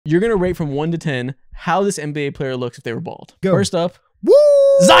You're going to rate from 1 to 10 how this NBA player looks if they were bald. Go. First up, Woo!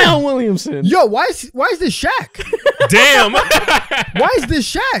 Zion Williamson. Yo, why is this Shaq? Damn. Why is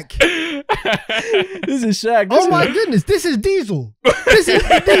this Shaq? This is Shaq. Oh my goodness, this is Diesel. This is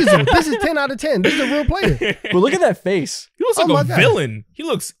Diesel. This is 10 out of 10. This is a real player. But look at that face. He looks Oh my like a God. villain. He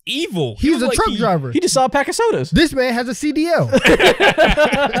looks evil. He was a looks like truck driver. He just saw a pack of sodas. This man has a CDL.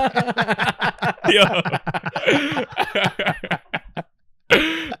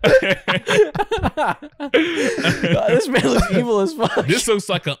 This man looks evil as fuck. This looks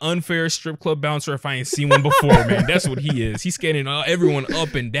like an unfair strip club bouncer if I ain't seen one before, man. That's what he is. He's scanning everyone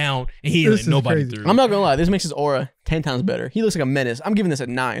up and down, and he ain't This letting is nobody crazy. through. I'm not gonna lie, this makes his aura 10 times better. He looks like a menace. I'm giving this a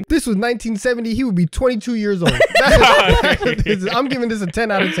 9. This was 1970. He would be 22 years old. I'm giving this a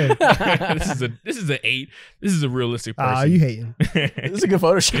 10 out of 10. this is an 8. This is a realistic person. Ah, you hating. This is a good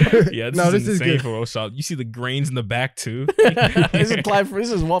Photoshop. Yeah, this No, is this is insane good. Photoshop. You see the grains in the back too. This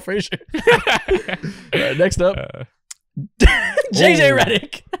is Walt Frazier. Next up, JJ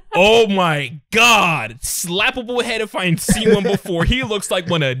Redick. Oh my God. Slappable head if I ain't seen one before. He looks like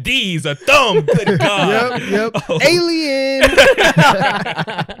one of these. A thumb. Good God. Yep. Oh. Alien.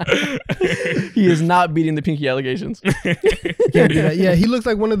 He is not beating the pinky allegations. Can't do that. Yeah, he looks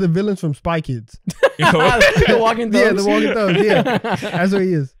like one of the villains from Spy Kids. The Walking Yeah, Thumbs. the Walking Thumbs. Yeah, that's what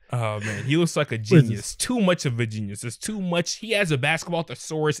he is. Oh man, he looks like a genius. Too much of a genius. There's too much. He has a basketball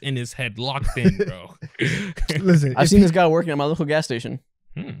thesaurus in his head locked in, bro. Listen, I've if seen he- this guy working at my local gas station.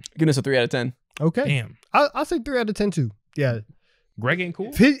 Giving us a 3 out of 10. Okay, Damn. I'll say 3 out of 10 too. Yeah, Greg ain't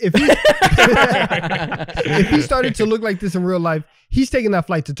cool. if he started to look like this in real life, he's taking that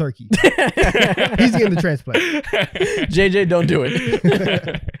flight to Turkey. He's getting the transplant. JJ, don't do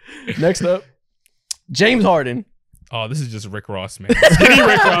it. Next up, James Harden. Oh, this is just Rick Ross, man. Skinny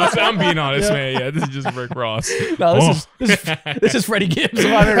Rick Ross. I'm being honest, man. Yeah, this is just Rick Ross. No, this is Freddie Gibbs.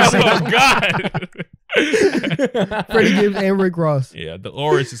 If I've ever seen him. Oh God. Freddie Gibbs and Rick Ross. Yeah, the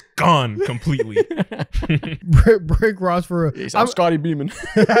aura is just gone completely. Rick Ross for a. I'm Scotty Beeman.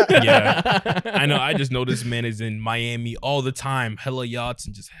 Yeah, I know. I just know this man is in Miami all the time, hella yachts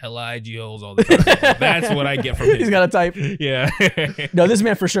and just hella IGOs all the time. That's what I get from him. He's got a type. Yeah. No, this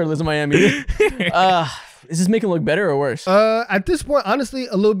man for sure lives in Miami. Is this making him look better or worse? At this point, honestly,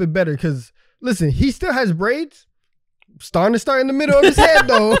 a little bit better because listen, he still has braids. Starting to start in the middle of his head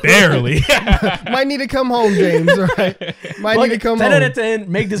though. Barely. Might need to come home, James. All right. Might need to come 10 home. out of 10.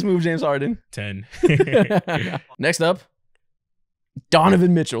 Make this move, James Harden. 10. Next up,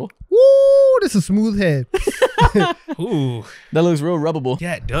 Donovan Mitchell. Woo! This is a smooth head. Ooh. That looks real rubbable.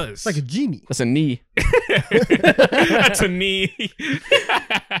 Yeah, it does. It's like a genie. That's a knee. That's a knee.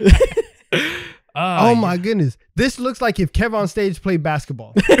 Oh my goodness. This looks like if Kev on stage played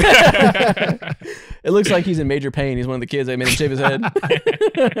basketball. It looks like he's in major pain. He's one of the kids that made him shave his head.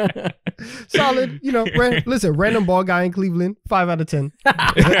 Solid. You know, listen, random ball guy in Cleveland. 5 out of 10.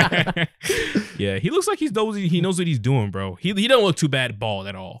 Yeah, he looks like he knows what he's doing, bro. He don't look too bad bald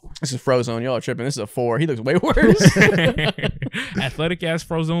at all. This is Frozone. Y'all are tripping. This is a 4. He looks way worse. Athletic ass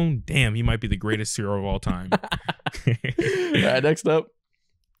Frozone. Damn, he might be the greatest hero of all time. All right, next up,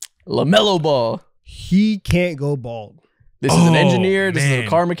 LaMelo Ball. He can't go bald. This is an Oh, engineer. This is man. a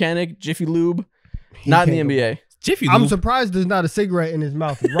car mechanic. Jiffy Lube. Not in the can't go NBA. Jiffy I'm Lube. surprised there's not a cigarette in his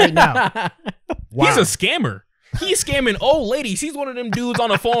mouth right now. Wow. He's a scammer. He's scamming old ladies. He's one of them dudes on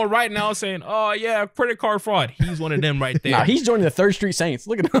the phone right now saying, "Oh yeah, credit card fraud." He's one of them right there. Nah, he's joining the 3rd Street Saints.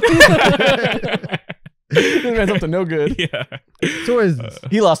 Look at him. This man's up to no good. Yeah. So what is this?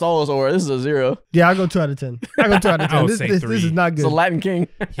 He lost all his aura. This is a 0. Yeah, I'll go 2 out of 10. I'll go 2 out of 10. I would This say is 3. not It's a good. Latin king.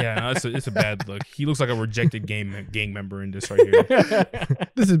 Yeah, no, it's a bad look. He looks like a rejected gang member in this right here.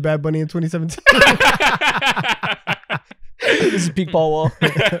 This is Bad Bunny in 2017. This is peak Paul Wall.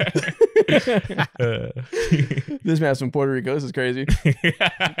 This man's from Puerto Rico. This is crazy.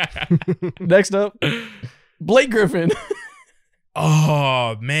 Next up, Blake Griffin.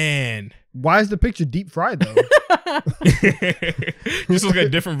 Oh man. Why is the picture deep fried though? This looks like a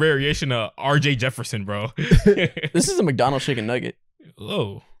different variation of RJ Jefferson, bro. This is a McDonald's chicken nugget.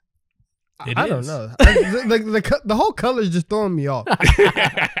 Oh. I don't know. The whole color is just throwing me off.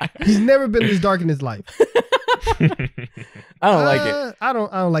 He's never been this dark in his life. I don't like it. I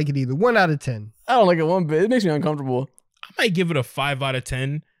don't like it either. 1 out of 10. I don't like it one bit. It makes me uncomfortable. I might give it a 5 out of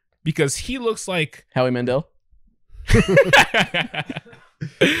 10 because he looks like Howie Mandel. he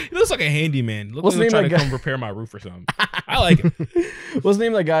looks like a handyman. Looks What's like the name he'll try of to that guy? come repair my roof or something. I like it. What's the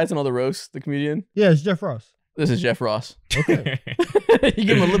name of that guy that's in all the roasts? The comedian? Yeah, it's Jeff Ross. This is Jeff Ross. Okay. You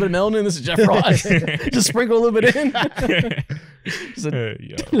give him a little bit of melanin. This is Jeff Ross. Just sprinkle a little bit in. Just Yo.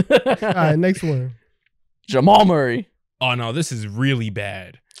 All right, next one. Jamal Murray. Oh no, this is really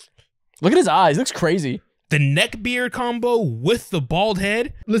bad. Look at his eyes. He looks crazy. The neck beard combo with the bald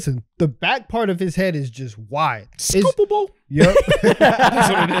head. Listen, the back part of his head is just wide. Scoopable. Yep.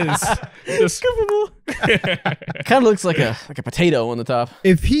 That's what it is. Just Scoopable. Kind of looks like a potato on the top.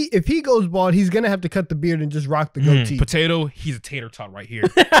 If he goes bald, he's gonna have to cut the beard and just rock the goatee. Potato. He's a tater tot right here.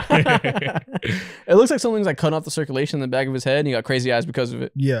 It looks like something's like cutting off the circulation in the back of his head, and he got crazy eyes because of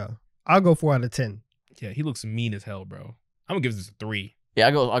it. Yeah, I'll go 4 out of 10. Yeah, he looks mean as hell, bro. I'm gonna give this a 3. Yeah,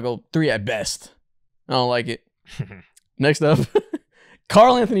 I'll go 3 at best. I don't like it. Next up,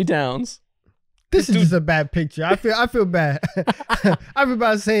 Karl Anthony Towns. This is just a bad picture. I feel bad. I feel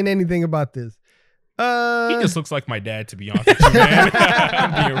bad saying anything about this. He just looks like my dad, to be honest with you, man.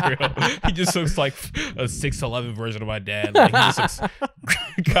 I'm being real. He just looks like a 6'11" version of my dad. Like, he just looks,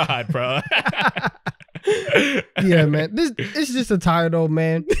 God, bro. Yeah, man. It's just a tired old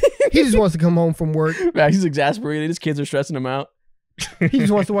man. He just wants to come home from work. Man, he's exasperated. His kids are stressing him out. He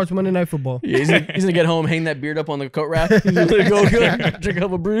just wants to watch Monday Night Football. Yeah, he's gonna get home, hang that beard up on the coat rack. He's gonna go drink a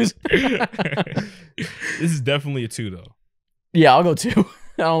couple brews. This is definitely a 2, though. Yeah, I'll go 2. I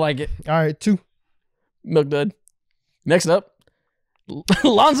don't like it. All right, 2. Milk dud. Next up,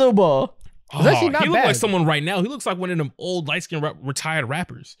 Lonzo Ball. It's actually not he looks like bad. someone right now. He looks like one of them old light-skinned retired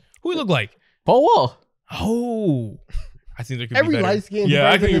rappers. Who he look like? Paul Wall. Oh, I think there could Every be better. light skinned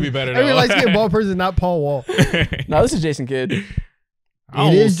Yeah, I think it'd be better. Every though. light skinned ball person is not Paul Wall. No, this is Jason Kidd.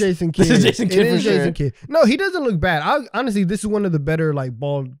 It is Jason Kidd. This is Jason Kidd It for is sure. Jason Kidd. No, he doesn't look bad. Honestly, this is one of the better like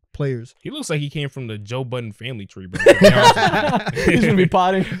bald players. He looks like he came from the Joe Budden family tree, bro. He's gonna be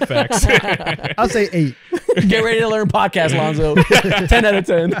potting. Facts. I'll say 8. Get ready to learn podcast, Lonzo. 10 out of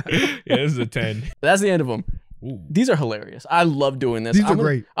 10. Yeah, this is a 10. That's the end of them. Ooh. These are hilarious. I love doing this. These are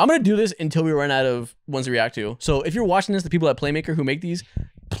great. I'm gonna do this until we run out of ones to react to. So if you're watching this, the people at Playmaker who make these,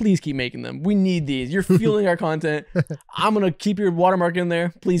 please keep making them. We need these. You're fueling our content. I'm gonna keep your watermark in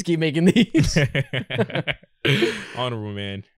there. Please keep making these. Honorable, man.